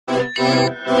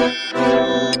Welcome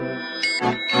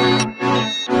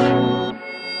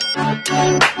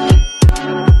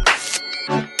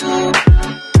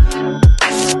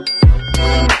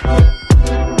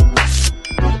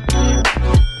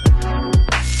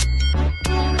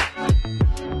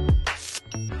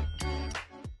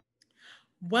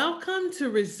to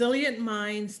Resilient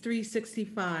Minds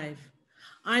 365.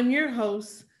 I'm your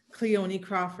host, Cleoni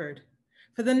Crawford.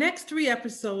 For the next 3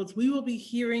 episodes, we will be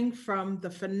hearing from the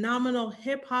phenomenal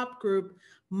hip hop group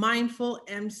Mindful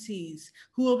Mcs,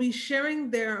 who will be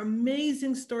sharing their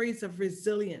amazing stories of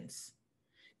resilience.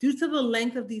 Due to the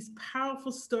length of these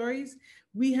powerful stories,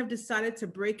 we have decided to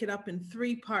break it up in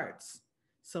 3 parts.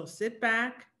 So sit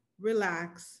back,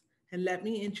 relax, and let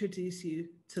me introduce you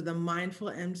to the Mindful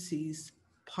MCs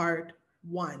Part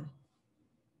 1.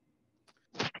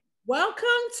 Welcome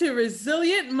to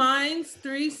Resilient Minds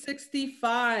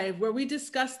 365, where we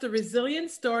discuss the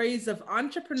resilient stories of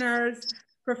entrepreneurs,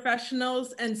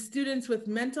 professionals, and students with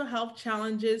mental health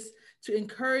challenges to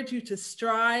encourage you to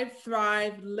strive,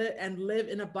 thrive, and live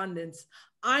in abundance.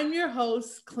 I'm your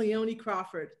host, Cleoni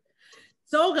Crawford.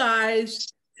 So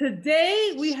guys,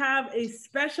 today we have a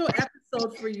special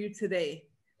episode for you today.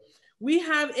 We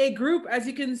have a group, as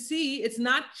you can see, it's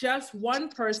not just one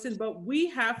person, but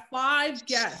we have 5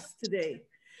 guests today.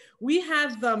 We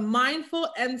have the Mindful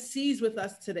MCs with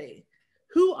us today.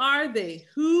 Who are they?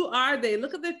 Who are they?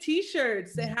 Look at the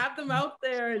t-shirts. They have them out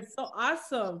there. It's so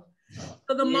awesome.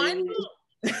 So the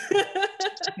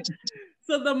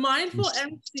Mindful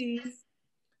MCs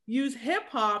use hip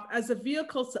hop as a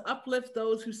vehicle to uplift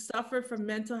those who suffer from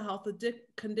mental health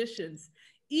conditions.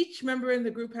 Each member in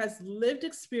the group has lived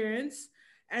experience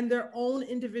and their own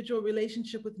individual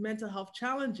relationship with mental health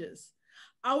challenges.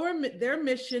 Their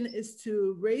mission is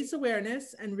to raise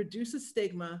awareness and reduce the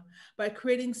stigma by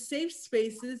creating safe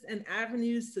spaces and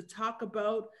avenues to talk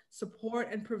about,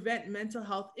 support, and prevent mental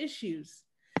health issues.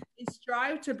 They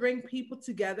strive to bring people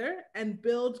together and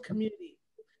build community.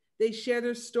 They share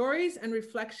their stories and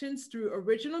reflections through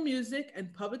original music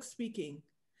and public speaking.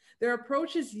 Their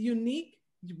approach is unique,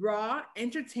 raw,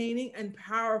 entertaining, and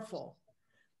powerful.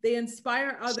 They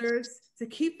inspire others to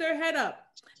keep their head up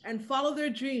and follow their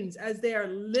dreams as they are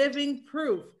living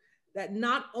proof that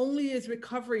not only is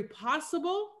recovery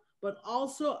possible, but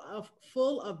also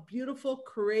full of beautiful,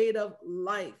 creative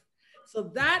life. So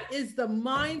that is the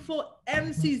Mindful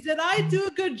MCs. Did I do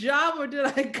a good job or did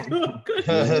I do a good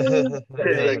job?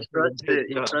 You crushed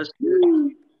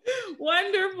it.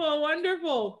 Wonderful,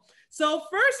 wonderful. So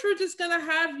first, we're just going to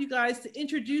have you guys to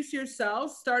introduce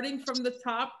yourselves, starting from the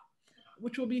top,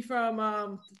 which will be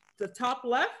from the top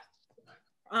left.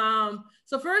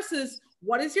 So first is,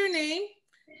 what is your name?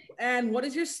 And what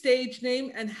is your stage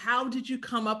name? And how did you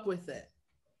come up with it?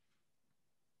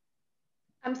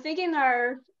 I'm thinking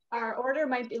our order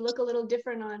might look a little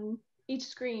different on each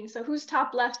screen. So who's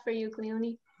top left for you,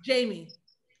 Cleoni? Jamie.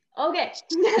 Okay.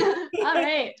 All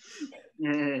right.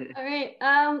 All right.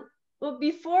 Well,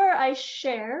 before I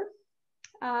share,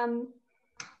 I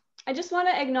just want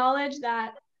to acknowledge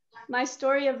that my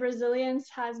story of resilience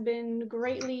has been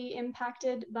greatly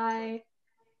impacted by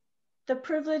the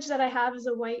privilege that I have as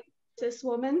a white cis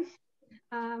woman.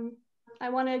 I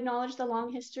want to acknowledge the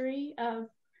long history of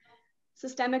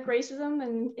systemic racism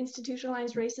and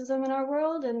institutionalized racism in our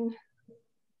world. And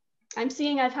I'm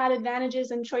seeing I've had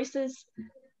advantages and choices,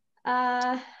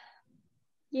 because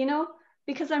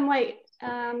I'm white.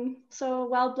 So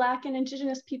while Black and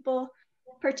Indigenous people,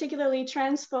 particularly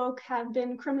trans folk, have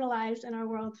been criminalized in our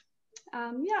world.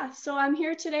 So I'm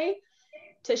here today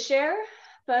to share,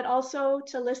 but also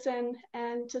to listen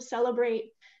and to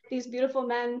celebrate these beautiful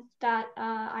men that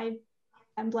I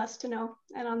am blessed to know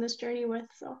and on this journey with.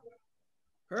 So.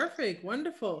 Perfect,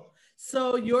 wonderful.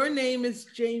 So your name is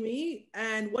Jamie,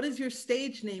 and what is your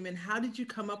stage name and how did you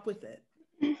come up with it?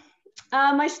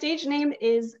 My stage name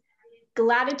is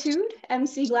Gratitude,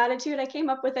 MC Gratitude. I came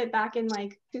up with it back in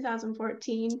like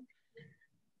 2014.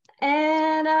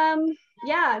 And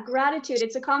gratitude.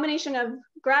 It's a combination of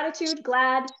gratitude,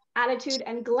 glad, attitude,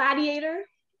 and gladiator.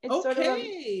 It sort of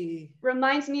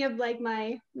reminds me of like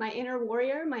my inner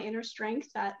warrior, my inner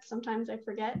strength that sometimes I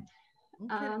forget.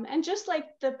 Okay. And just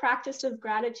like the practice of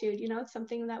gratitude, it's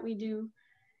something that we do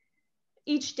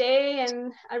each day.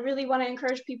 And I really want to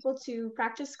encourage people to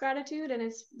practice gratitude. And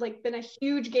it's like been a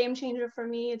huge game changer for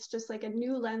me. It's just like a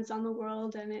new lens on the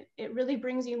world. And it really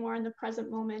brings you more in the present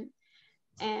moment.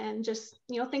 And just,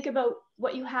 think about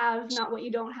what you have, not what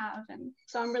you don't have. And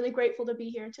so I'm really grateful to be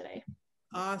here today.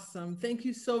 Awesome. Thank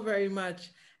you so very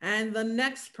much. And the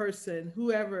next person,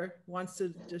 whoever wants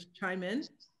to just chime in.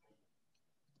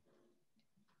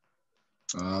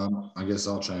 I guess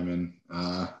I'll chime in.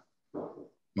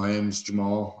 My name's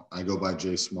Jamal. I go by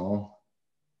J Small.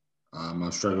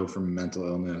 I've struggled from mental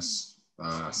illness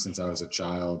since I was a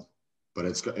child, but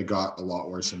it got a lot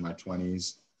worse in my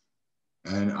 20s.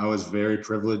 And I was very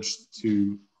privileged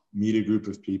to meet a group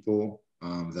of people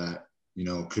that, you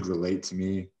know, could relate to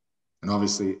me. And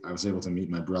obviously, I was able to meet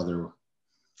my brother.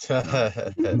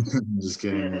 Just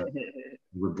kidding.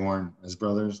 We're born as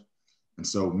brothers. And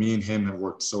so me and him have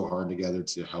worked so hard together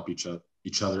to help each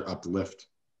other uplift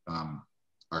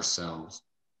ourselves.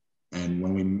 And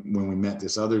when we met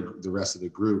the rest of the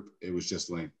group, it was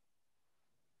just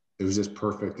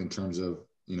perfect in terms of,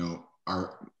 you know,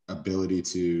 our ability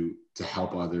to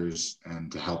help others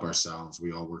and to help ourselves.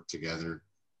 We all work together,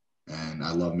 and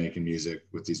I love making music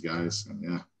with these guys. And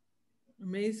yeah.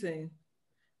 Amazing.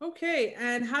 Okay,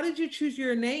 and how did you choose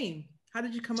your name? How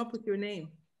did you come up with your name?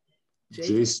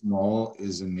 J Small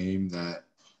is a name that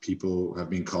people have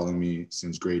been calling me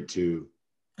since grade 2,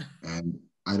 and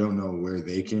I don't know where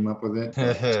they came up with it,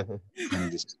 but kind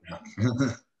of just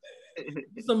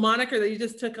it's a moniker that you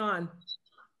just took on.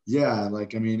 Yeah,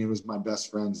 like, I mean, it was my best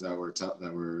friends that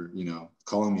were you know,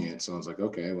 calling me it, so I was like,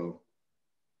 okay, well,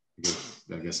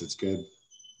 I guess it's good.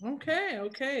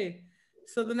 Okay.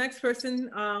 So the next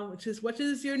person, which is, what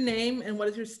is your name and what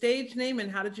is your stage name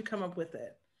and how did you come up with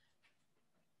it?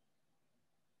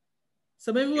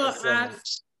 So maybe we'll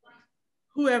ask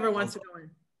whoever wants to go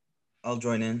in. I'll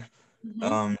join in.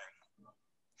 Mm-hmm.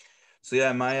 So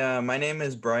yeah, my name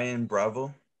is Brian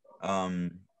Bravo.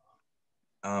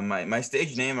 My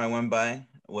stage name I went by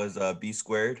was B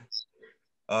Squared.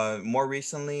 More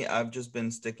recently, I've just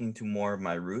been sticking to more of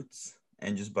my roots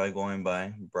and just by going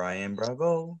by Brian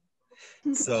Bravo.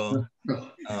 So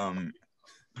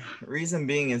reason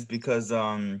being is because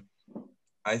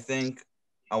I think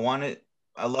a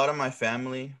lot of my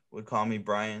family would call me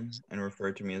Brian and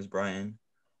refer to me as Brian.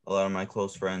 A lot of my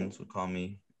close friends would call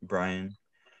me Brian.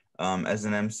 As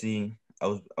an MC,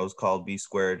 I was called B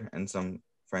Squared, and some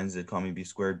friends did call me B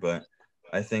Squared, but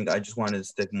I think I just wanted to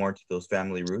stick more to those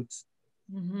family roots,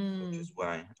 which is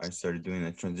why I started doing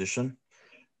the transition.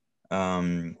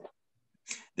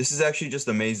 This is actually just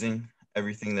amazing,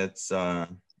 everything that's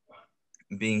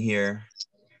being here,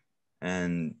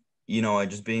 and you know,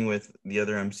 just being with the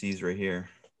other MCs right here.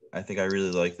 I think I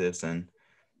really like this, and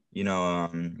you know,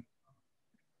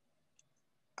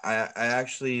 I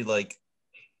actually like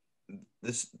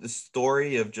this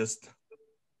story of just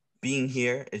being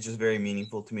here. It's just very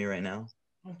meaningful to me right now.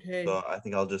 Okay. So I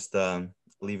think I'll just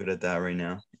leave it at that right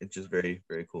now. It's just very,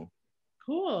 very cool.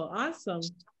 Cool. Awesome.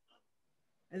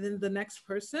 And then the next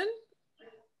person.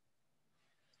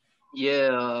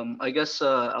 Yeah, I guess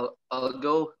I'll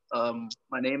go.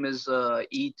 My name is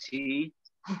E.T.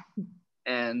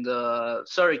 And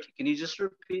sorry, can you just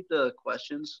repeat the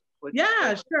questions?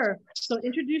 Yeah, sure. So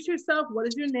introduce yourself. What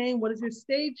is your name? What is your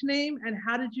stage name? And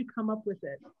how did you come up with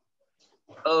it?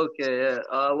 Okay, yeah.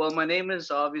 Well, my name is,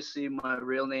 obviously, my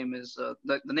real name is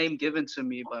the name given to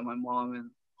me by my mom, and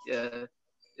yeah,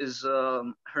 is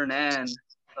Hernan.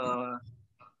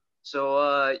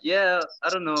 So yeah, I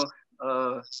don't know.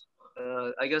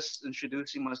 I guess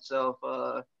introducing myself.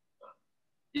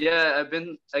 Yeah,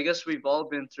 I guess we've all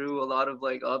been through a lot of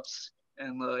like ups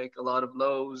and like a lot of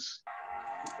lows.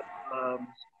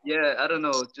 Yeah, I don't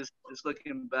know. Just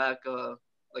looking back,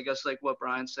 I guess like what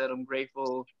Brian said, I'm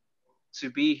grateful to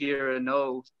be here and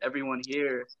know everyone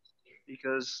here,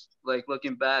 because like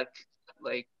looking back,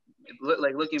 like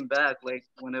looking back, like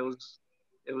when it was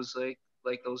like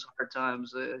those hard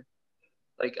times.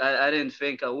 Like I didn't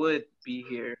think I would be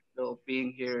here. So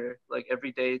being here like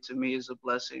every day to me is a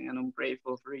blessing, and I'm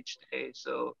grateful for each day.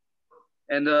 So,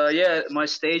 and yeah, my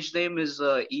stage name is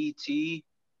E.T.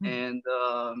 and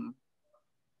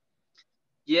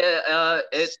yeah,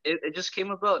 it just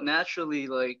came about naturally.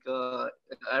 Like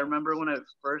I remember when I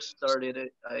first started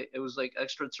it, it was like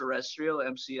extraterrestrial,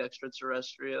 MC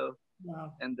extraterrestrial.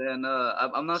 Wow. And then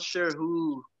I'm not sure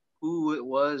who it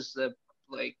was that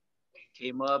like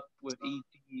came up with ET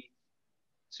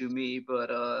to me,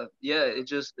 but yeah, it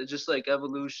just like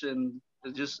evolution.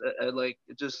 It just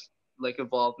like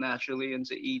evolved naturally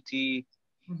into ET.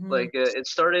 Like it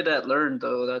started at Learn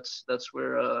though. That's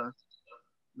where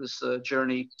this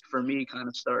journey for me kind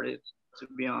of started, to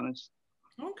be honest.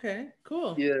 Okay,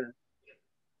 cool. Yeah.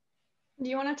 Do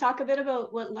you want to talk a bit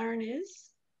about what Learn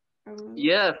is?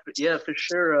 Yeah, for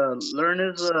sure. Learn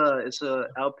is it's a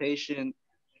outpatient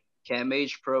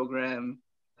CAMH program,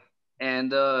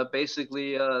 and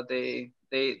basically they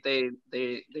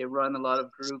run a lot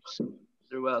of groups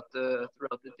throughout the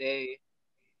day,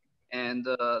 and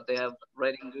they have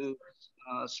writing groups,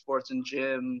 sports and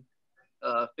gym,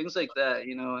 things like that,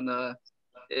 you know. And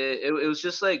it was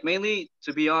just like, mainly,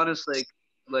 to be honest,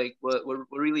 like what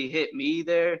really hit me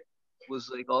there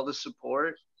was like all the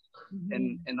support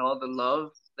and all the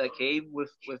love that came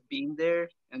with being there,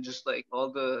 and just like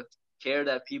all the care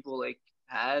that people like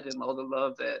had, and all the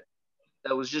love that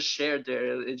was just shared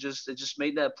there. It just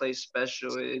made that place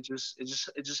special. It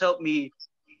just helped me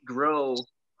grow,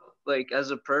 like,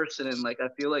 as a person, and like I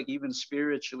feel like even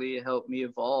spiritually it helped me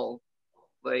evolve.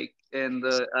 Like, and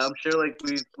I'm sure like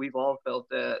we've all felt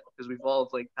that, because we've all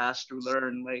like passed through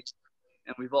learn, like,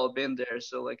 and we've all been there.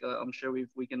 So like I'm sure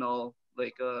we can all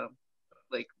like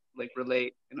like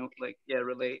relate, you know, like, yeah,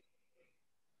 relate.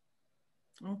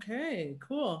 Okay,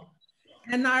 cool.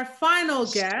 And our final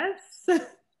guest.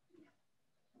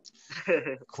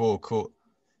 Cool.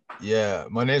 Yeah,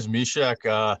 my name's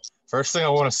Mishak. First thing I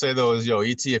want to say though is, yo,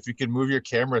 ET, if you could move your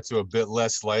camera to a bit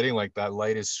less lighting, like that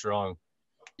light is strong.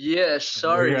 Yeah,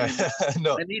 sorry.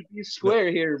 No, I need you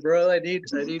square here, bro. I need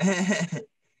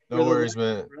no worries,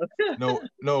 man.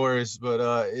 No worries.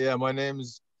 But yeah, my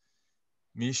name's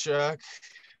Mishak.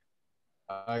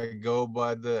 I go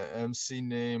by the MC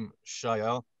name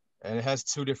Shael, and it has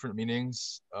two different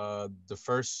meanings. The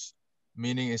first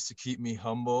meaning is to keep me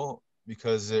humble,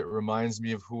 because it reminds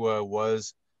me of who I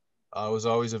was. I was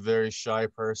always a very shy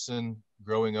person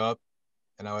growing up,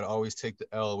 and I would always take the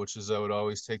L, which is I would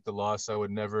always take the loss. I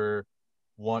would never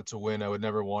want to win. I would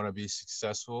never want to be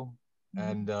successful.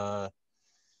 And the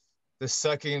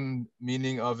second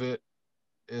meaning of it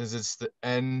is it's the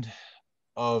end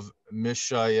of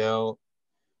Mishael,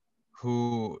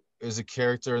 who is a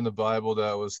character in the Bible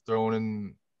that was thrown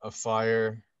in a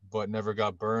fire but never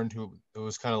got burned, who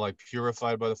was kind of like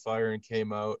purified by the fire and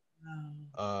came out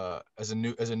as a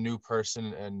new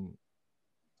person. And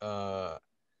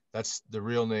that's the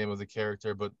real name of the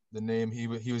character, but the name he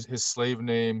was, his slave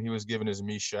name he was given is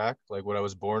Meshach, like what I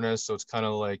was born as. So it's kind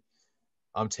of like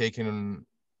I'm taking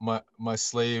my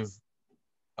slave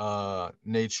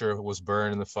nature was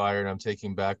burned in the fire, and I'm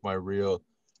taking back my real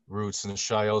roots. And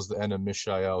Shael's the end of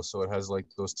Mishael, so it has like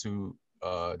those two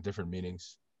different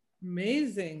meanings.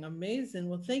 Amazing.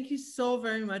 Well, thank you so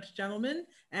very much, gentlemen,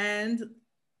 and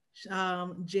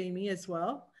Jamie as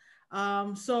well.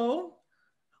 So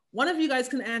one of you guys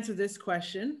can answer this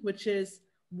question, which is,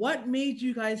 what made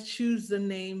you guys choose the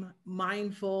name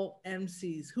Mindful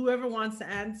MCs? Whoever wants to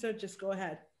answer, just go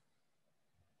ahead.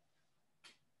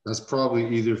 That's probably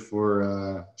either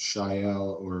for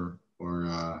Shael or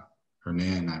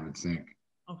Hernan, I would think.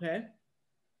 Okay.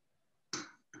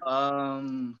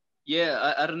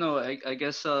 Yeah, I don't know. I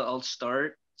guess I'll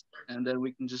start, and then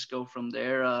we can just go from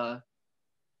there.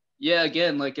 Yeah,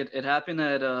 again, like it happened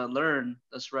at Learn.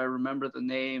 That's where I remember the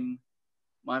name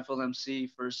Mindful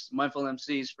MCs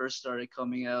first started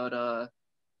coming out.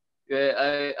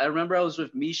 Yeah, I remember I was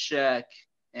with Meshach,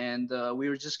 and we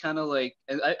were just kind of like,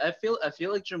 and I feel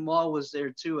like Jamal was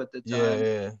there too at the time.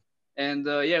 Yeah. And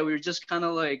yeah, we were just kind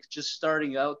of like just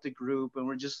starting out the group, and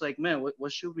we're just like, man,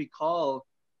 what should we call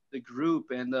the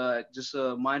group? And just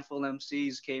Mindful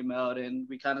MCs came out, and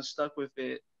we kind of stuck with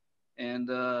it. And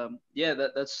yeah,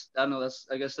 that's I don't know.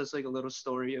 I guess that's like a little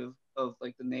story of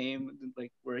like the name,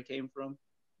 like where it came from.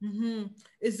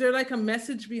 Is there like a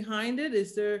message behind it?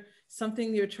 Is there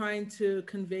something you're trying to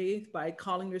convey by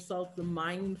calling yourself the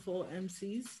Mindful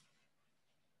MCs?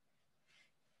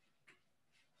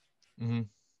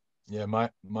 Yeah,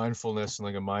 mindfulness and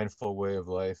like a mindful way of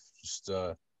life. Just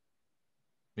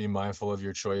be mindful of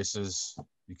your choices,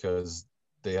 because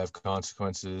they have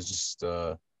consequences. Just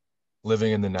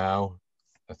living in the now.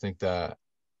 I think that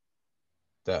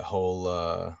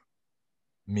whole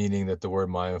meaning that the word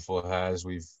mindful has,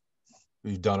 we've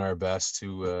done our best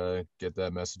to get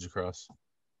that message across.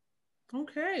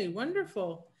 Okay,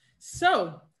 wonderful.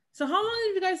 So how long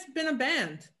have you guys been a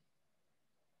band?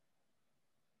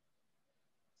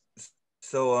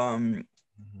 So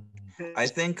I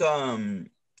think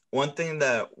one thing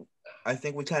that I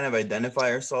think we kind of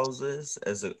identify ourselves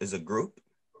as a group.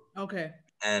 Okay.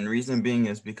 And reason being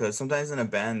is because sometimes in a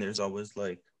band there's always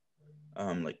like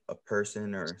a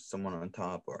person or someone on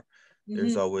top, or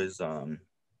there's always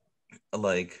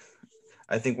like,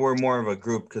 I think we're more of a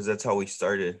group because that's how we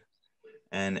started.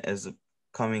 And as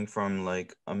coming from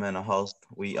like a mental health,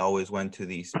 we always went to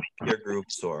these peer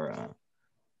groups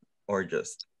or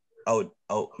just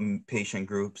outpatient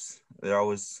groups. There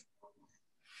always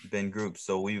been groups,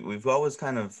 so we've always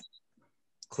kind of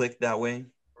clicked that way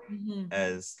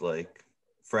as like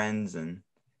friends and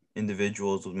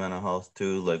individuals with mental health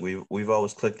too. Like we've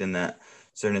always clicked in that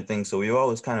certain thing, so we've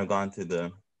always kind of gone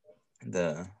to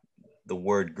the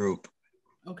word group.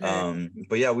 Okay.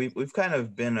 But yeah, we've kind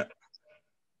of been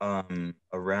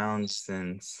around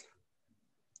since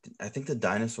I think the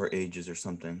dinosaur ages or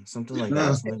something like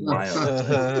that, something wild.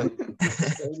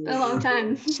 A long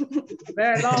time.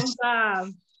 Very long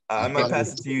time. I might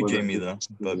pass it to you, Jamie, though,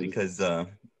 but because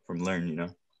from Learn, you know.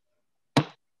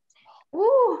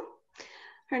 Ooh,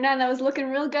 Hernan, that was looking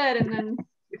real good, and then.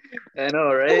 I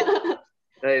know, right?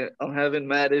 I'm having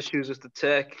mad issues with the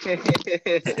tech.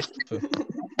 It's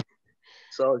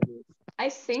all good. I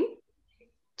think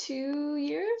 2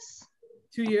 years.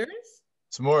 2 years?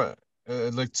 It's more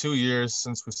like 2 years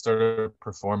since we started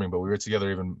performing, but we were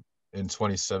together even in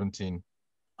 2017.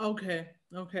 Okay,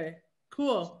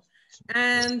 cool.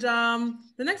 And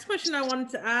the next question I wanted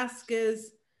to ask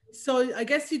is, so I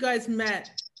guess you guys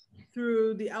met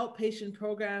through the outpatient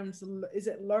programs. Is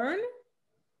it Learn?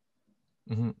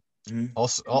 Mm-hmm. Mm-hmm.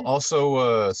 Also,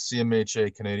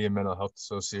 CMHA, Canadian Mental Health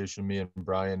Association. Me and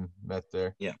Brian met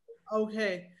there. Yeah.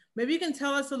 Okay, maybe you can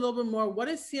tell us a little bit more. What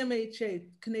is CMHA,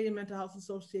 Canadian Mental Health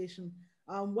Association?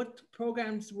 What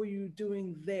programs were you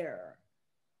doing there?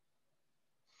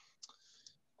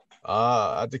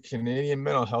 At the Canadian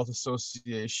Mental Health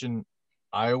Association,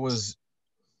 I was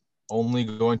only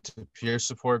going to peer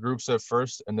support groups at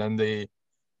first, and then they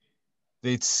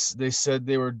said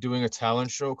they were doing a talent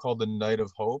show called the Night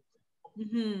of Hope.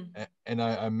 Mm-hmm. And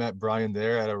I met Brian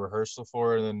there at a rehearsal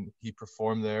for it, and then he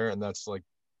performed there, and that's like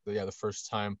the first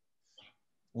time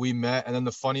we met. And then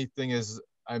the funny thing is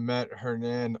I met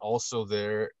Hernan also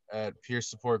there at peer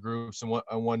support groups, and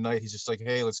one night he's just like,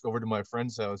 hey, let's go over to my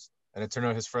friend's house, and it turned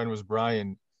out his friend was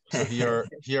Brian, so he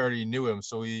already knew him,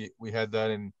 so we had that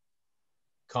in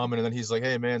common. And then he's like,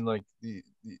 hey man, like the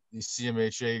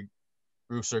CMHA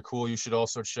groups are cool, you should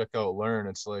also check out Learn.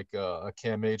 It's like a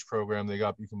CAMH program.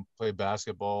 You can play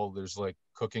basketball, there's like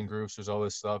cooking groups, there's all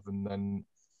this stuff. And then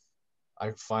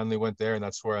I finally went there, and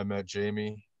that's where I met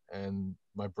Jamie, and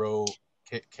my bro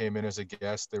came in as a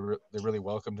guest. They really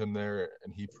welcomed him there,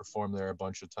 and he performed there a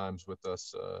bunch of times with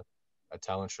us at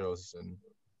talent shows and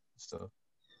stuff.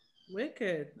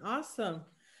 Wicked. Awesome.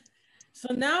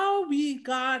 So now we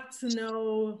got to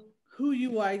know who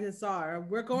you guys are.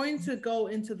 We're going to go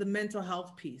into the mental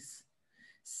health piece.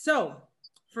 So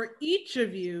for each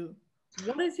of you,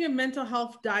 what is your mental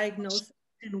health diagnosis,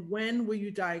 and when were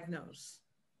you diagnosed?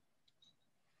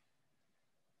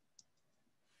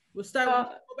 We'll go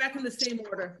back in the same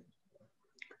order.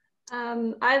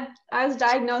 I was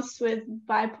diagnosed with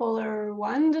bipolar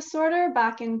 1 disorder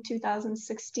back in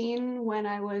 2016 when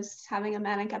I was having a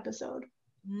manic episode.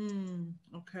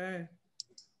 Okay.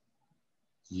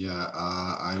 Yeah,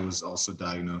 I was also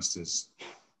diagnosed as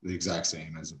the exact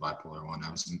same as a bipolar 1.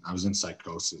 I was in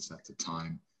psychosis at the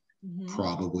time,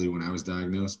 probably when I was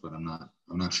diagnosed, but I'm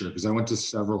not sure, because I went to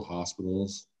several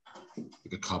hospitals,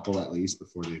 like a couple at least,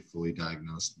 before they fully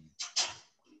diagnosed me.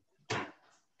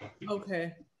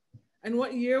 Okay. And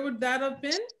what year would that have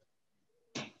been?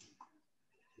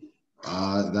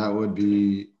 That would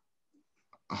be,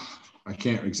 I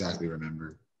can't exactly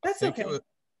remember. That's okay.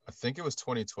 I think it was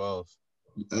 2012.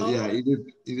 Yeah, either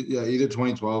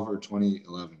 2012 or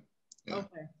 2011. Yeah.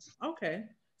 Okay.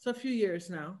 So a few years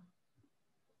now.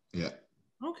 Yeah.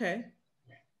 Okay.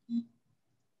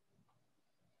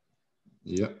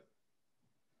 Yep.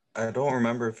 I don't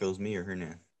remember if it was me or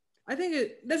Hernan. I think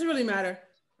it doesn't really matter.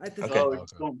 Okay. Oh,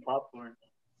 it's going popcorn.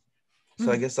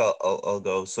 So I guess I'll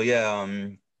go. So yeah,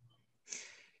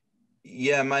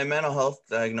 my mental health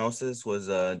diagnosis was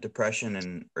depression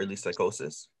and early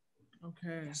psychosis.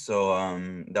 Okay. So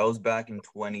that was back in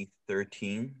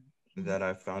 2013 that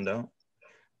I found out.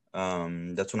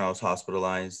 That's when I was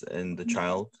hospitalized in the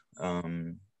child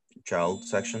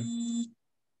section,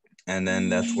 and then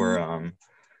that's where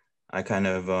I kind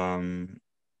of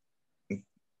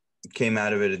came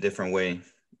out of it a different way,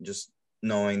 just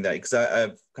knowing that, because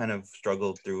I've kind of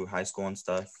struggled through high school and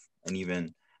stuff, and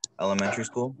even elementary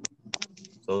school.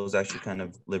 So it was actually kind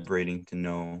of liberating to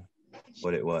know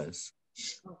what it was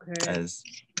as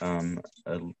an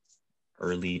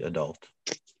early adult,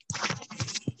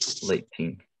 late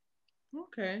teen.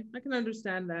 Okay, I can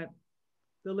understand that,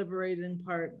 the liberating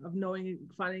part of knowing,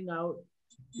 finding out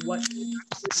what.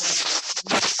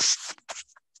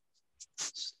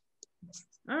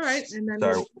 All right, and then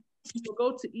we'll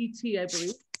go to ET, I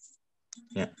believe.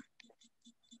 Yeah.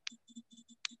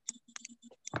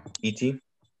 ET?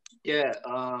 Yeah,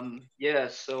 yeah,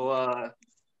 so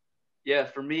yeah,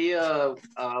 for me, I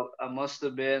must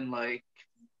have been like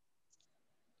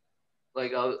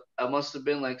I must have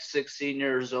been like 16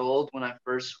 years old when I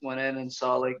first went in and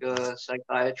saw like a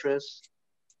psychiatrist.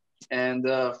 And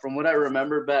from what I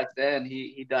remember back then,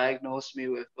 he diagnosed me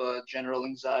with general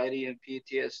anxiety and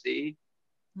PTSD.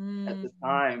 at the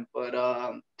time. But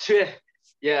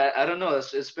yeah, I don't know.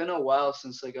 It's been a while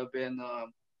since like I've been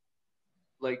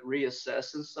like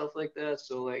reassessed and stuff like that.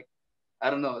 So like I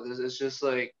don't know. It's just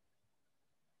like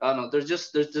I don't know. There's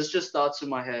just thoughts in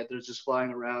my head. They're just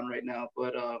flying around right now.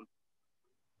 But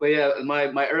yeah,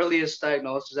 my earliest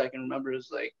diagnosis I can remember is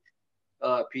like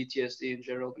PTSD and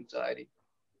general anxiety.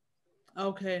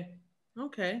 Okay.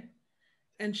 Okay.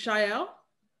 And Shael?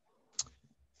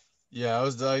 Yeah, I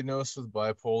was diagnosed with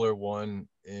bipolar 1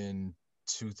 in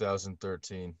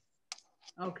 2013.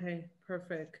 Okay,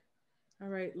 perfect. All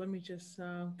right, let me just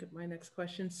get my next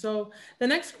question. So the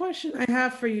next question I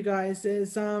have for you guys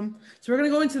is, so we're gonna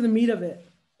go into the meat of it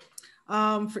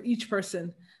for each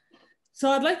person. So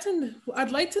I'd like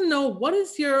to know, what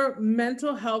is your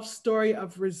mental health story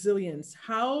of resilience?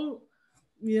 How,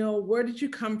 where did you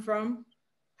come from?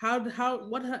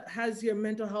 What has your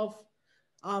mental health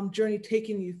journey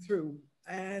taken you through?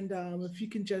 And if you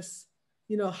can just,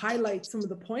 highlight some of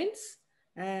the points.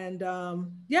 And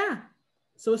yeah,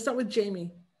 so we'll start with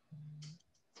Jamie.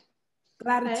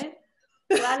 Gratitude.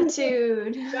 Okay.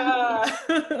 Gratitude.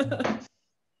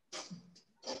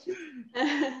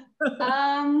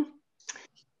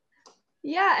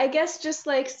 Yeah, I guess just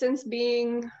like since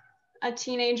being a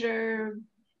teenager,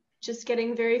 just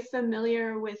getting very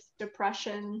familiar with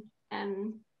depression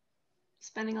and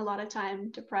spending a lot of time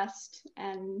depressed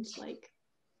and like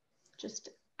just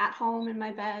at home in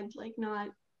my bed, like not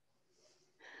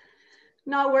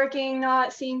working,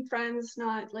 not seeing friends,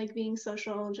 not like being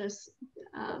social, just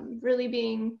really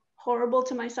being horrible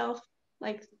to myself,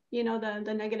 like,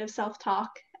 the negative self-talk,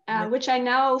 which I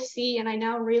now see and I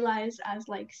now realize as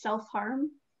like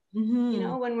self-harm.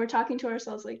 When we're talking to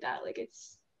ourselves like that, like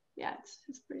it's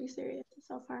pretty serious,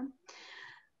 self-harm.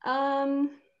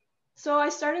 So I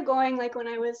started going, like when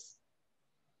I was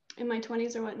in my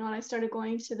 20s or whatnot, I started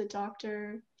going to the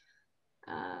doctor,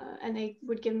 and they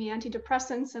would give me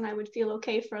antidepressants and I would feel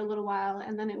okay for a little while,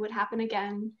 and then it would happen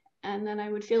again, and then I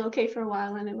would feel okay for a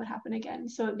while and it would happen again.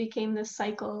 So it became this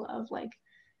cycle of like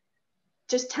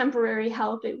just temporary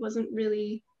help. It wasn't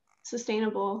really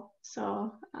sustainable.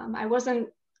 So I wasn't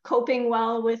coping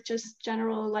well with just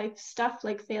general life stuff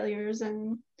like failures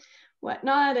and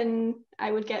whatnot, and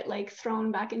I would get like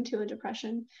thrown back into a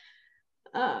depression.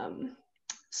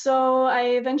 So I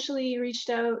eventually reached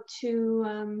out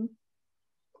to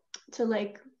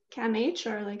like CAMH,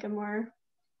 or like a more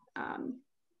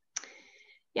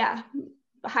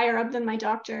higher up than my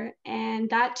doctor, and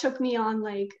that took me on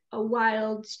like a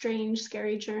wild, strange,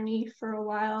 scary journey for a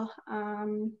while.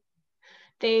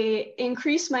 They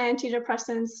increased my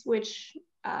antidepressants, which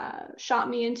shot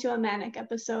me into a manic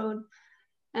episode,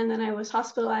 and then I was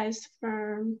hospitalized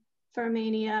for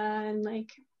mania and like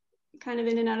kind of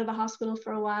in and out of the hospital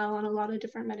for a while on a lot of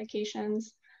different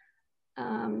medications.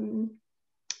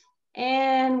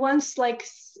 And once like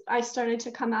I started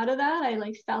to come out of that, I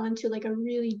like fell into like a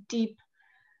really deep,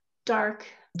 dark,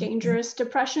 dangerous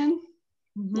depression.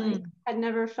 Like I'd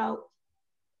never felt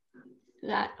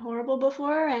that horrible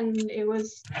before, and it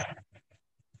was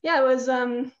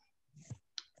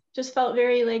just felt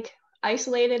very like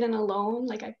isolated and alone.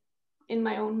 Like in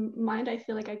my own mind, I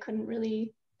feel like I couldn't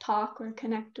really talk or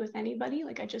connect with anybody.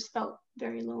 Like I just felt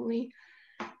very lonely,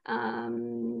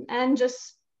 and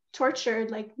just tortured,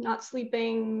 like not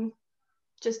sleeping,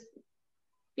 just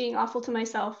being awful to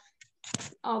myself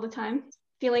all the time,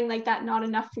 feeling like that not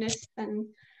enoughness, and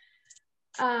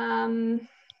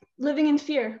living in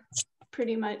fear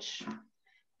pretty much.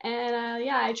 And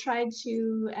I tried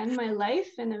to end my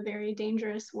life in a very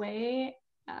dangerous way.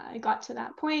 I got to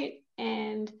that point,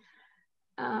 and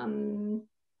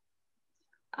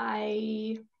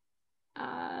I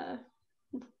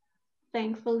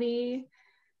thankfully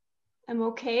am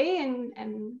okay,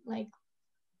 and like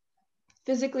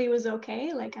physically was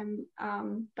okay. Like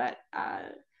but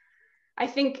I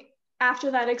think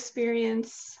after that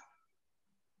experience,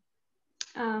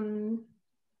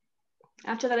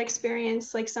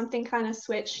 like something kind of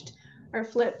switched or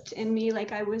flipped in me.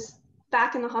 Like I was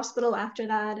back in the hospital after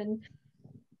that, and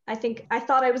I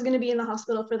thought I was going to be in the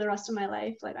hospital for the rest of my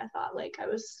life. Like I thought like I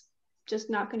was just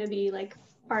not going to be like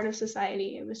part of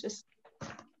society. It was just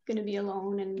going to be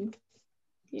alone and,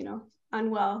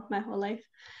 unwell my whole life.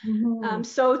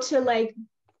 So to like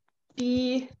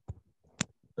be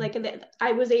like,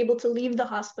 I was able to leave the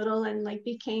hospital and like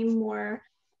became more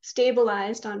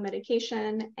stabilized on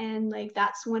medication, and like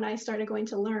that's when I started going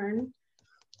to learn.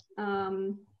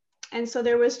 And so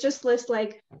there was just this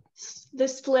like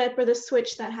this flip or this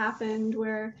switch that happened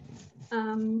where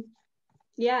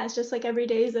it's just like every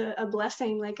day is a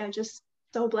blessing. Like I'm just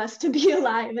so blessed to be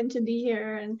alive and to be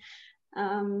here. And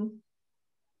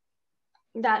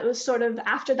that was sort of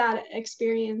after that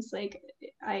experience, like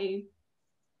I,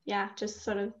 yeah, just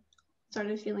sort of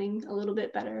started feeling a little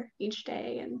bit better each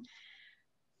day and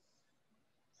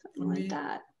something like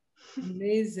that.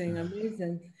 Amazing,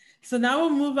 amazing. So now we'll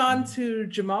move on to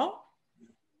Jamal.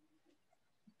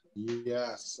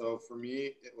 Yeah, so for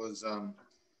me, it was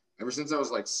ever since I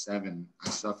was like 7, I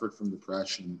suffered from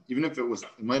depression. Even if it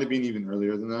might have been even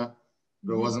earlier than that,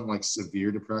 but it wasn't like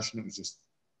severe depression. It was just,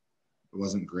 it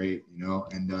wasn't great, you know.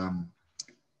 And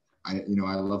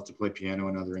I love to play piano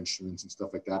and other instruments and stuff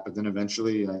like that. But then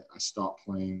eventually I stopped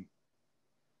playing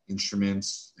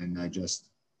instruments, and I just,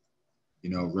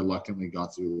 reluctantly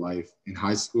got through life. In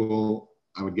high school,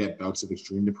 I would get bouts of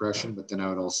extreme depression, but then I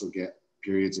would also get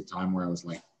periods of time where I was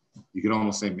like, you could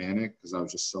almost say manic, because I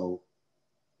was just so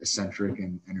eccentric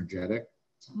and energetic.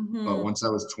 But once I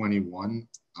was 21,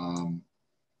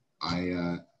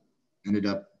 I ended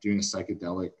up doing a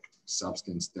psychedelic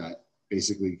substance that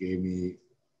basically gave me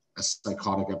a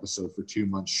psychotic episode for 2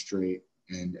 months straight.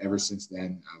 And ever since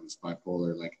then, I was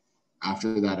bipolar. Like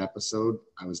after that episode,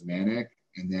 I was manic,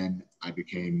 and then I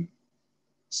became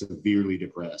severely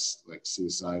depressed, like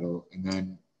suicidal. And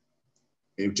then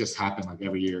it would just happen like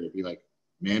every year. It'd be like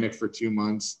manic for 2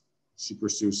 months, super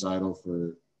suicidal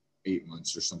for 8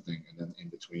 months or something, and then in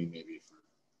between maybe for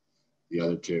the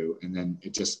other 2. And then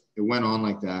it went on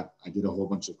like that. I did a whole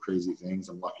bunch of crazy things.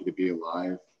 I'm lucky to be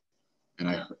alive.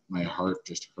 And my heart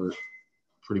just hurt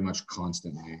pretty much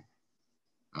constantly.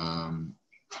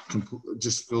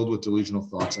 Just filled with delusional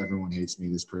thoughts. Everyone hates me.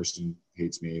 This person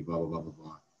hates me, blah, blah, blah, blah,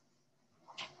 blah.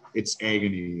 It's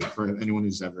agony for anyone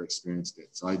who's ever experienced it.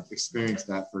 So I experienced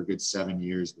that for a good 7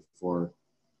 years before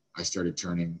I started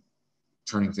turning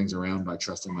things around by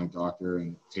trusting my doctor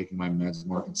and taking my meds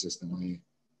more consistently.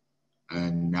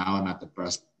 And now I'm at the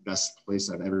best place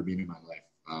I've ever been in my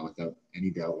life, without any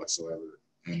doubt whatsoever.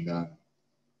 And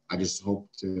I just hope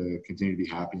to continue to be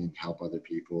happy and help other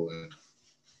people and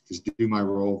just do my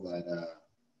role that,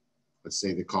 let's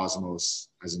say, the cosmos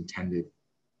has intended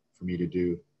for me to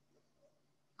do.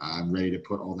 I'm ready to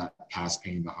put all that past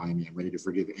pain behind me. I'm ready to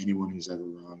forgive anyone who's ever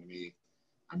wronged me.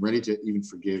 I'm ready to even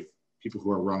forgive people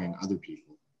who are wronging other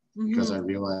people, because I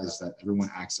realize that everyone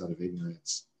acts out of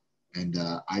ignorance. And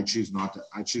I choose not to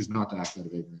act out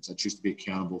of ignorance. I choose to be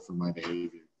accountable for my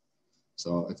behavior.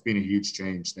 So it's been a huge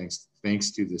change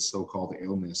thanks to this so-called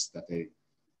illness that they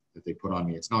put on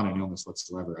me. It's not an illness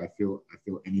whatsoever. I feel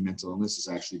any mental illness is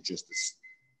actually just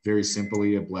very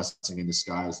simply a blessing in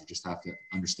disguise. You just have to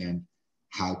understand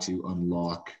how to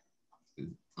unlock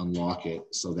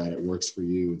it so that it works for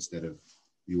you instead of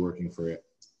you working for it.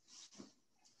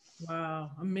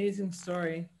 Wow, amazing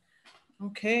story.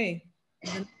 Okay,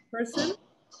 the next person.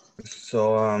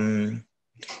 So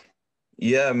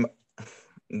yeah,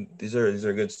 these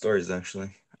are good stories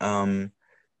actually.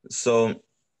 So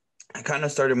I kind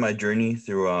of started my journey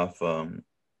through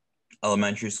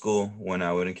elementary school, when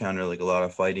I would encounter like a lot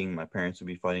of fighting. My parents would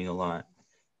be fighting a lot.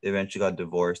 They eventually got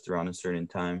divorced around a certain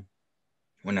time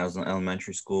when I was in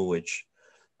elementary school, which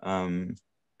kind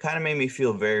of made me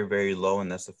feel very, very low.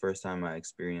 And that's the first time I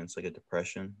experienced like a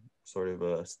depression sort of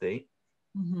a state,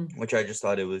 which I just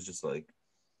thought it was just like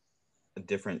a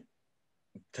different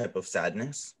type of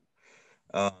sadness.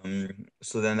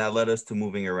 So then that led us to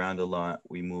moving around a lot.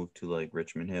 We moved to like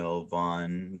Richmond Hill,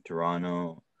 Vaughan,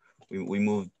 Toronto. We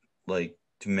moved like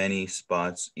to many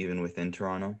spots even within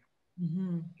Toronto.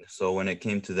 So when it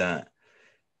came to that,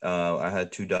 I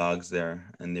had 2 dogs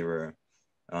there, and they were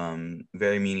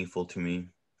very meaningful to me.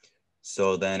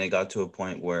 So then it got to a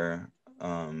point where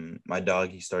my dog,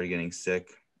 he started getting sick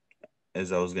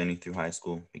as I was getting through high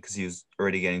school, because he was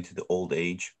already getting to the old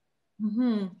age.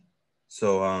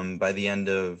 So by the end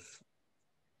of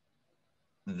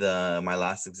my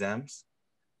last exams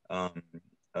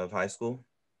of high school,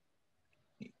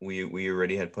 we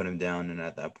already had put him down, and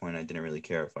at that point I didn't really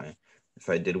care if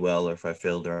I did well or if I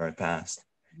failed or I passed,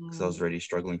 because I was already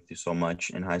struggling through so much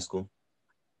in high school.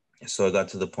 So I got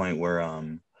to the point where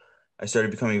I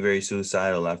started becoming very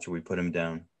suicidal after we put him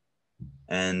down.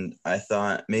 And I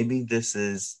thought, maybe this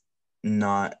is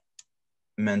not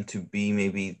meant to be.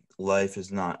 Maybe life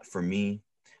is not for me.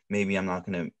 Maybe I'm not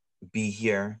going to be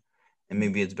here. And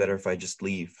maybe it's better if I just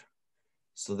leave.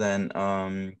 So then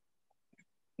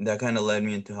that kind of led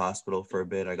me into hospital for a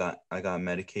bit. I got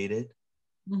medicated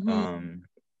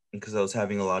because I was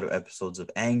having a lot of episodes of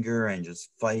anger and just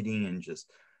fighting and just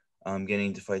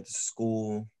getting to fight to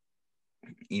school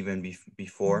even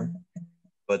before.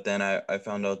 But then I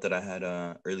found out that I had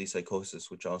early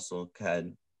psychosis, which also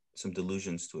had some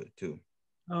delusions to it too.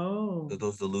 So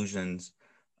those delusions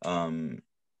kind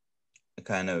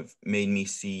of made me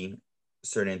see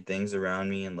certain things around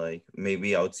me, and like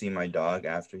maybe I would see my dog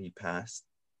after he passed,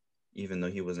 even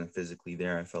though he wasn't physically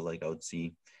there. I felt like I would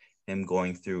see him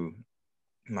going through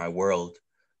my world.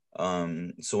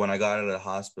 So when I got out of the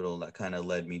hospital, that kind of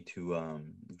led me to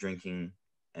drinking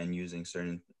and using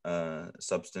certain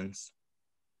substance,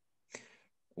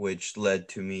 which led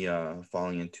to me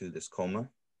falling into this coma.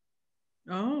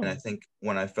 And I think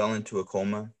when I fell into a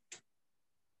coma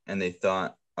and they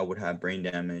thought I would have brain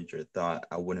damage or thought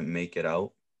I wouldn't make it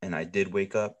out, and I did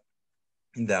wake up,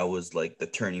 that was like the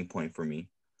turning point for me,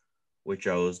 which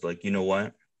I was like, you know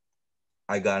what?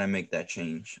 I gotta make that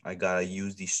change. I gotta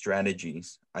use these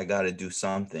strategies. I gotta do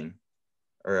something,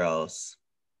 or else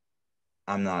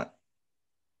I'm not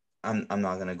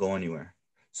gonna go anywhere.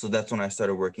 So that's when I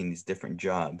started working these different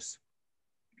jobs,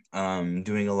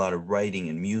 doing a lot of writing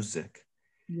and music.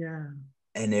 Yeah.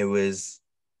 And it was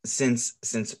since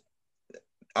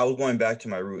I was going back to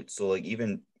my roots. So like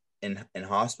even in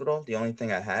hospital, the only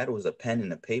thing I had was a pen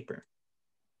and a paper,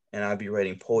 and I'd be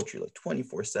writing poetry like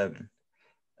 24/7.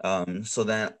 So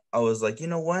then I was like, you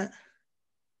know what?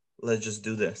 Let's just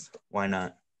do this. Why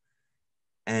not?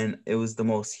 And it was the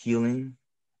most healing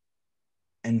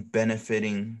and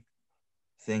benefiting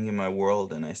thing in my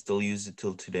world, and I still use it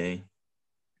till today,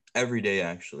 every day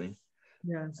actually.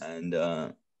 Yes. And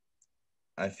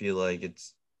I feel like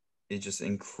it's just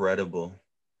incredible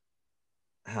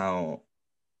how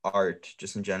art,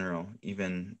 just in general,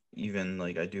 even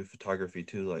like I do photography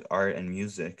too, like art and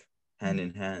music hand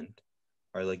in hand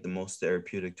are like the most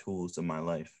therapeutic tools of my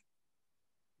life.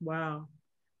 Wow.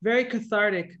 Very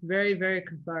cathartic. Very, very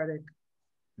cathartic.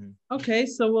 Okay,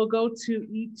 so we'll go to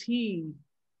E.T.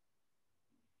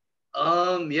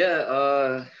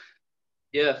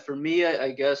 Yeah, for me,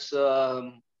 I guess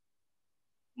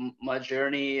my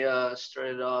journey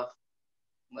started off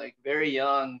like very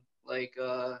young. Like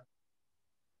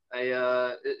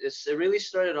it really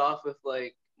started off with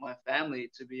like my family,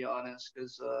 to be honest,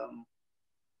 because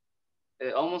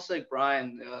almost like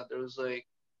Brian, there was like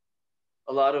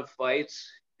a lot of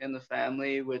fights in the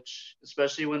family, which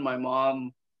especially when my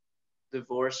mom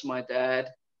divorced my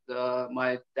dad,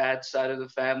 my dad's side of the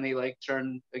family like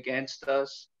turned against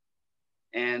us.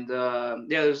 And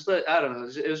yeah, there's I don't know,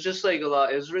 it was just like a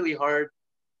lot. It was really hard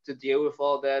to deal with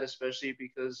all that, especially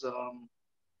because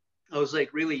I was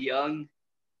like really young,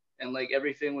 and like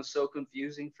everything was so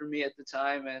confusing for me at the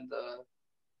time. And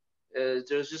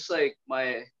there's just like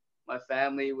my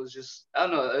family was just, I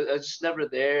don't know, I was just never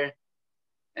there.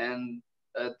 And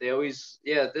they always,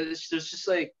 yeah, there's just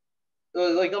like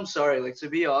I'm sorry, like to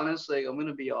be honest, like I'm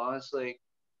gonna be honest, like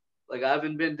I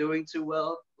haven't been doing too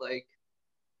well, like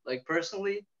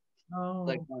personally,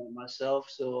 like myself.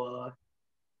 So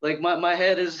like my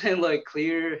head isn't like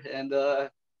clear, and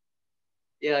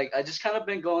yeah, like, I just kind of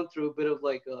been going through a bit of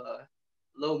like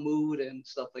low mood and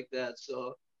stuff like that.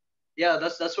 So yeah,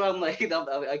 that's why I'm like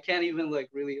I can't even like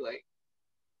really like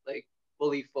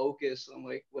fully focus on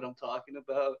like what I'm talking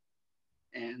about.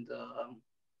 And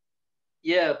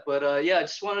yeah, but yeah, I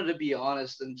just wanted to be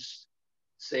honest and just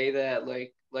say that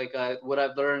like I what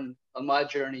I've learned on my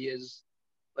journey is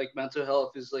like mental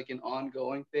health is like an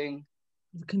ongoing thing.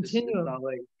 It's not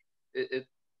like it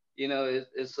you know,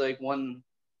 it's like one,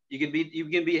 you can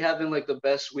be having like the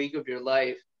best week of your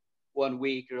life one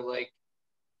week, or like,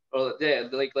 or yeah,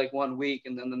 like 1 week,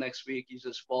 and then the next week you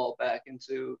just fall back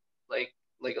into like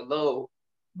a low,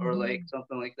 or like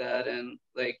something like that. And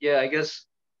like, yeah, I guess,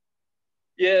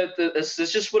 yeah, that's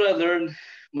just what I learned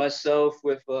myself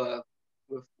with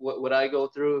what I go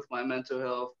through with my mental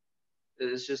health.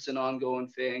 It's just an ongoing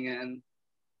thing, and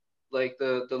like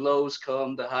the lows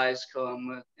come, the highs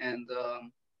come, and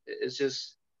it's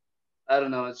just, I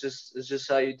don't know, it's just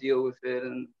how you deal with it,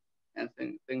 and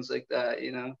things like that,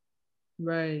 you know.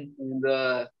 Right. And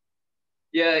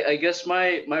yeah, I guess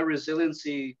my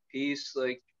resiliency piece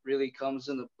like really comes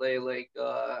into play like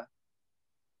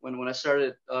when I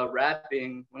started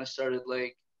rapping, when I started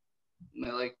like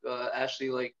actually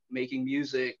like making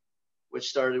music, which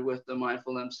started with the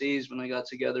Mindful MCs when I got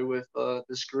together with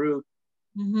this group.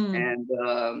 And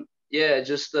yeah,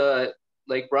 just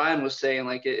like Brian was saying,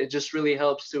 like it just really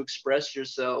helps to express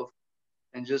yourself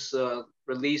and just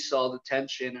release all the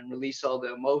tension and release all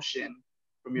the emotion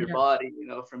from your body, you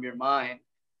know, from your mind.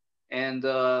 And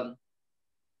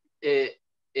it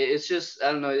it's just,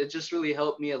 I don't know, it just really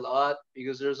helped me a lot,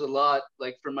 because there's a lot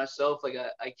like for myself, like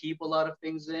I keep a lot of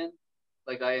things in,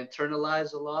 like I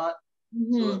internalize a lot.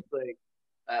 So it's like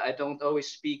I don't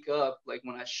always speak up like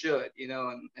when I should, you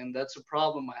know, and that's a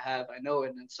problem I have. I know it,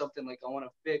 and it's something like I want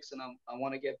to fix, and I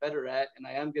want to get better at, and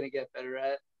I am gonna get better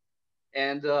at.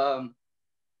 And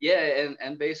yeah,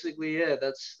 and basically, yeah,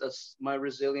 that's my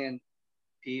resilient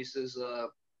piece is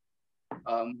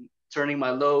turning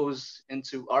my lows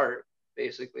into art,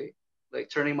 basically, like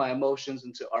turning my emotions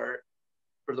into art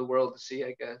for the world to see,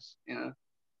 I guess, you know.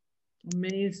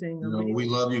 Amazing, You know, amazing. we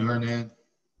love you, Hernan.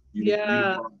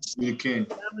 Yeah, you king.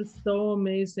 that was so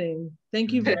amazing.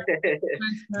 Thank you very much, Yeah,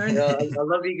 transparent. I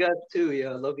love you guys too.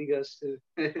 Yeah, I love you guys too.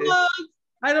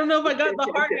 I don't know if I got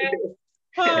the heart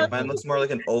yet. Mine looks more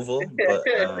like an oval, but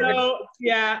So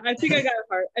yeah, I think I got a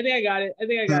heart. I think I got it. I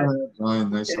think I got it. Fine,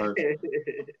 nice heart.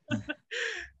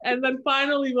 And then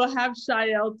finally, we'll have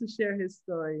Shael to share his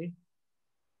story.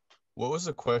 What was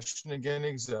the question again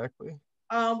exactly?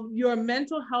 Your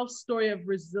mental health story of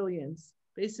resilience,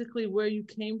 basically where you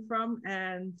came from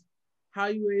and how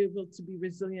you were able to be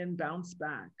resilient, bounce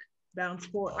back, bounce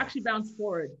forward, actually bounce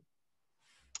forward.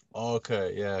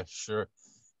 Okay, yeah, sure.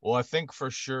 Well, I think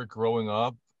for sure growing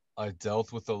up, I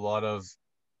dealt with a lot of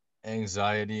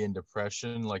anxiety and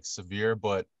depression, like severe,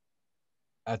 but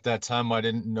at that time I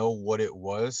didn't know what it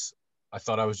was. I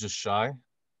thought I was just shy.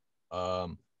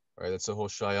 Right, that's the whole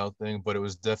shy out thing, but it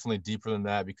was definitely deeper than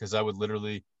that because I would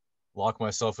literally lock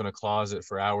myself in a closet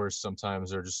for hours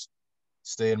sometimes or just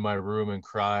stay in my room and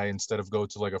cry instead of go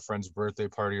to like a friend's birthday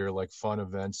party or like fun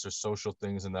events or social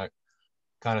things and that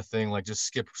kind of thing, like just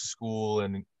skip school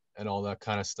and all that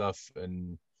kind of stuff.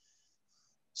 And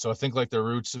so I think like the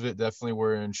roots of it definitely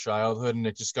were in childhood, and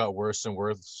it just got worse and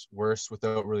worse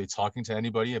without really talking to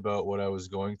anybody about what I was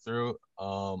going through,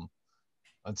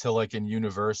 until like in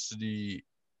university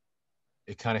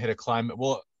it kind of hit a climate.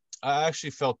 Well, I actually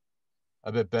felt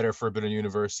a bit better for a bit in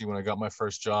university when I got my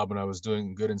first job and I was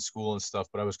doing good in school and stuff,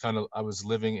 but I was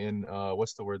living in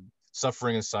what's the word,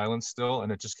 suffering in silence still,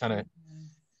 and it just kind of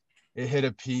it hit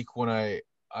a peak when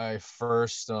I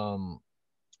first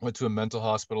went to a mental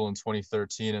hospital in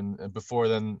 2013, and before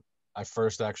then I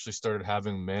first actually started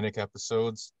having manic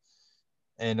episodes.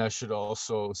 And I should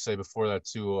also say before that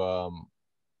too,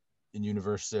 in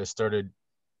university I started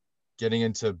getting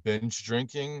into binge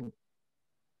drinking,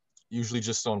 usually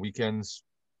just on weekends,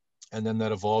 and then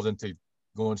that evolved into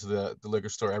going to the liquor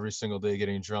store every single day,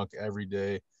 getting drunk every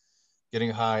day,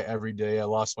 getting high every day. I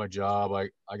lost my job.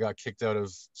 I got kicked out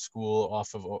of school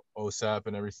off of OSAP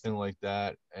and everything like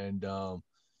that. And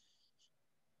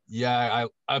yeah,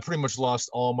 I pretty much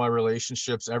lost all my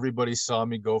relationships. Everybody saw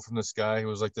me go from this guy who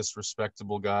was like this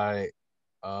respectable guy,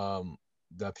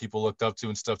 that people looked up to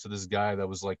and stuff, to this guy that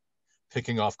was like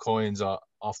picking off coins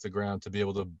off the ground to be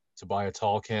able to buy a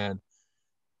tall can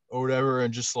or whatever.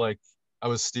 And just like I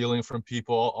was stealing from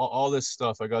people, all this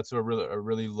stuff. I got to a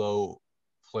really low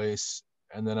place.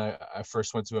 And then I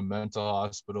first went to a mental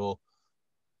hospital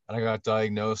and I got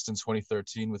diagnosed in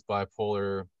 2013 with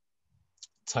bipolar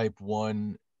type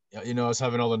 1. You know, I was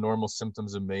having all the normal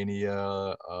symptoms of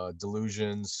mania,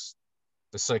 delusions,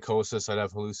 the psychosis. I'd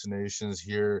have hallucinations,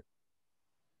 hear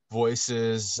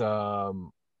voices.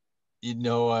 You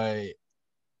know, I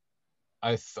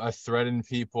threatened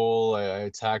people. I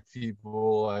attacked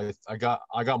people. I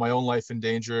got my own life in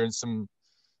danger in some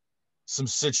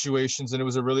situations, and it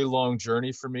was a really long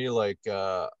journey for me. Like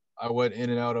I went in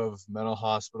and out of mental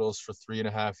hospitals for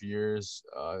 3.5 years.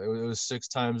 It was 6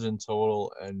 times in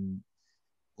total, and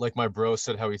like my bro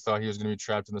said, how he thought he was going to be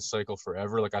trapped in the cycle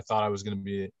forever. Like I thought I was going to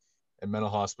be in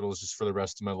mental hospitals just for the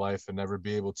rest of my life and never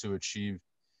be able to achieve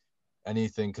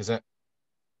anything, because at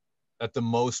the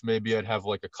most maybe I'd have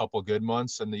like a couple good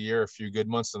months in the year, a few good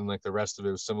months, and like the rest of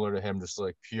it was similar to him, just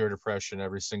like pure depression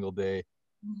every single day,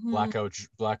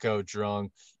 blackout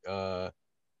drunk,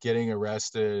 getting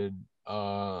arrested,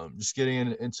 just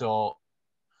getting into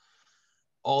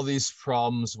all these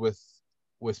problems with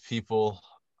people.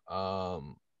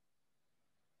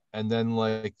 And then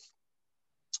like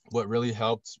what really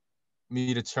helped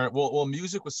me to turn, well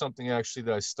music was something actually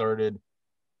that I started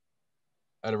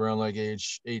at around like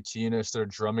age 18. I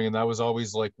started drumming, and that was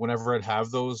always like whenever I'd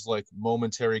have those like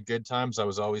momentary good times, I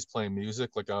was always playing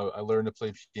music. Like I learned to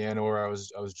play piano, or I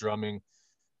was drumming.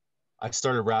 I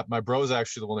started rap. My bro's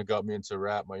actually the one that got me into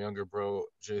rap, my younger bro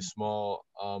Jay Small.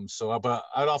 But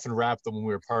I'd often rap them when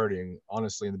we were partying.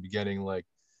 Honestly, in the beginning, like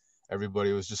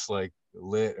everybody was just like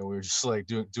lit, and we were just like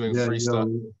doing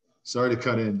freestyle. Sorry to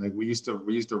cut in. Like we used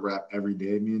to rap every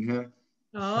day, me and him.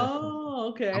 Oh,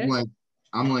 okay.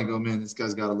 I'm like, oh man, this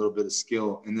guy's got a little bit of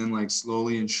skill. And then like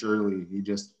slowly and surely, he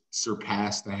just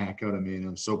surpassed the heck out of me. And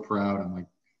I'm so proud. I'm like,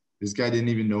 this guy didn't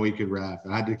even know he could rap.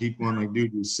 I had to keep going like,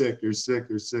 dude, you're sick, you're sick,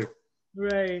 you're sick.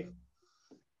 Right.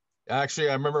 Actually,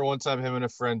 I remember one time him and a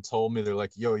friend told me, they're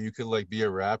like, yo, you could like be a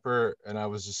rapper. And I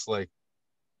was just like,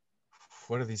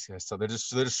 what are these guys talking? They're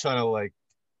just trying to like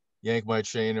yank my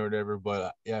chain or whatever.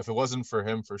 But yeah, if it wasn't for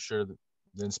him, for sure, the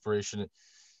inspiration,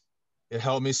 it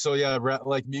helped me. So yeah,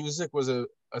 like music was a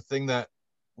thing that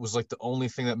was like the only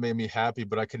thing that made me happy,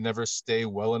 but I could never stay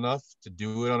well enough to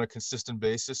do it on a consistent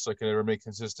basis. So I could never make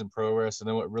consistent progress. And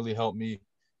then what really helped me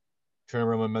turn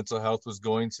around my mental health was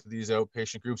going to these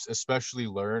outpatient groups, especially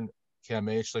Learn,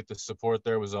 CAMH. Like the support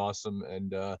there was awesome.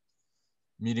 And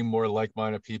meeting more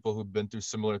like-minded people who've been through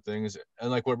similar things.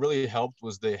 And like what really helped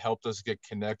was they helped us get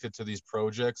connected to these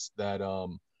projects that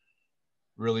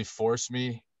really forced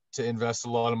me to invest a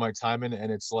lot of my time in it.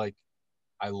 And it's like,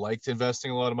 I liked investing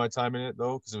a lot of my time in it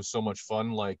though, because it was so much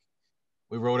fun. Like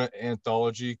we wrote an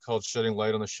anthology called Shedding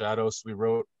Light on the Shadows.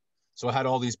 So I had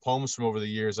all these poems from over the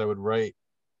years I would write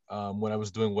when I was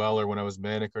doing well or when I was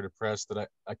manic or depressed that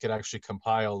I could actually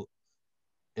compile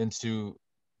into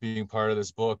being part of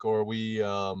this book. Or we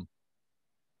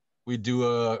do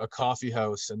a coffee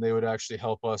house, and they would actually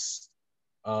help us.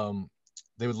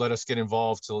 They would let us get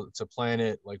involved to plan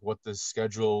it, like what the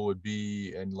schedule would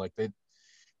be, and like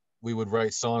we would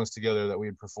write songs together that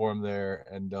we'd perform there,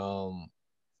 and all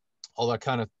that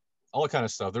kind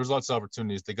of stuff. There's lots of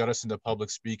opportunities. They got us into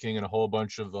public speaking and a whole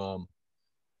bunch of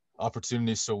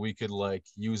opportunities so we could like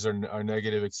use our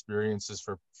negative experiences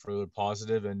for the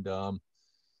positive. And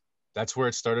that's where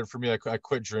it started for me. I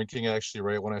quit drinking actually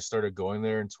right when I started going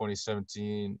there in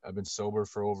 2017. I've been sober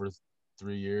for over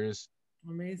 3 years.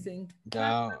 Amazing.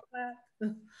 Now,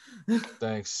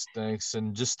 thanks.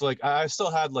 And just like I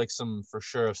still had like some, for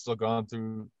sure, I've still gone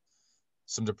through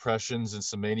some depressions and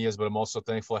some manias, but I'm also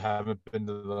thankful I haven't been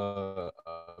to the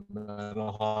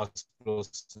mental hospital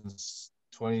since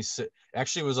 26.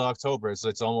 Actually, it was October. So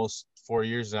it's almost 4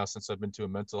 years now since I've been to a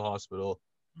mental hospital.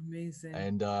 Amazing.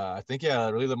 And I think, yeah,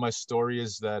 really my story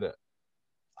is that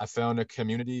I found a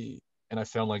community and I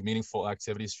found like meaningful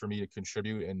activities for me to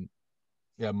contribute. And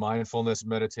yeah, mindfulness,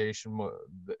 meditation.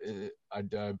 I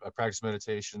practice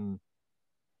meditation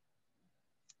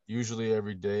usually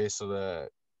every day, so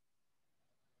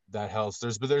that helps.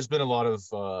 There's been a lot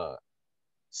of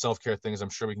self-care things. I'm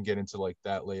sure we can get into like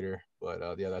that later.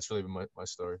 But yeah, that's really been my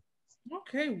story.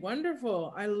 Okay,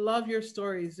 wonderful. I love your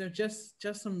stories. They're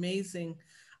just amazing.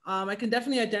 I can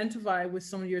definitely identify with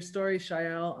some of your stories,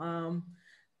 Shael.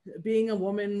 Being a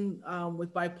woman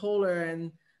with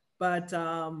bipolar, but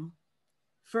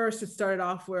first it started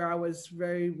off where I was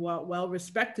very well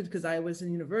respected because I was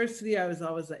in university. I was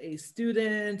always an A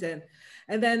student,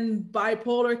 and then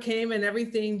bipolar came and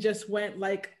everything just went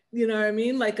like, you know what I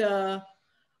mean, like a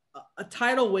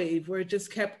tidal wave where it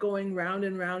just kept going round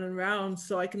and round and round.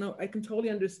 So I can totally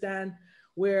understand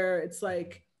where it's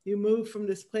like you move from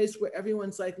this place where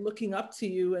everyone's like looking up to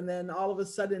you, and then all of a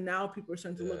sudden now people are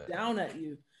starting to look down at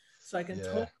you. So I can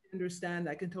totally understand.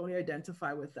 I can totally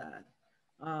identify with that.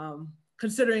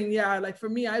 Considering, like for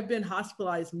me, I've been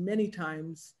hospitalized many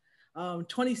times,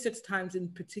 26 times in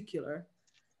particular.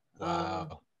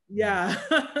 Wow. Yeah.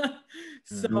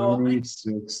 So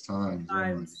 26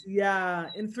 times. Yeah,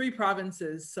 in 3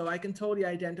 provinces. So I can totally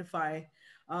identify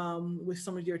with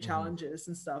some of your challenges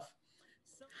and stuff.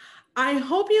 I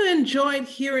hope you enjoyed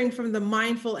hearing from the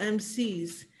Mindful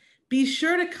MCs. Be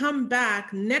sure to come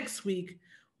back next week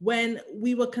when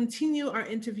we will continue our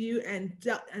interview and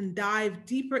dive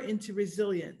deeper into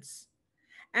resilience.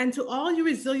 And to all you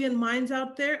resilient minds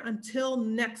out there, until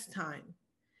next time,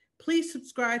 please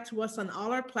subscribe to us on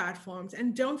all our platforms,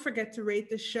 and don't forget to rate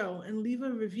the show and leave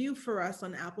a review for us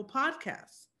on Apple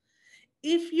Podcasts.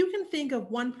 If you can think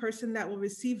of one person that will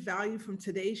receive value from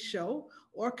today's show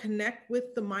or connect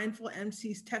with the Mindful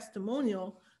MC's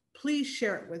testimonial, please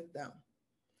share it with them.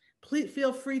 Please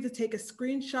feel free to take a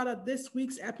screenshot of this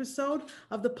week's episode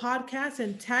of the podcast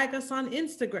and tag us on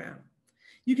Instagram.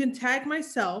 You can tag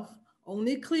myself,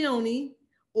 Only Cleoni,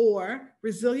 or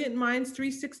Resilient Minds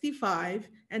 365,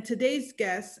 and today's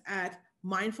guests at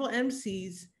Mindful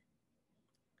MCs.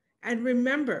 And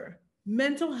remember,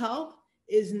 mental health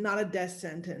is not a death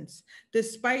sentence.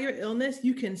 Despite your illness,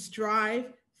 you can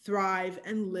strive, thrive,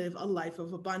 and live a life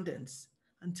of abundance.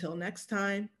 Until next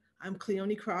time, I'm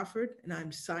Cleoni Crawford, and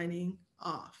I'm signing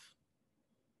off.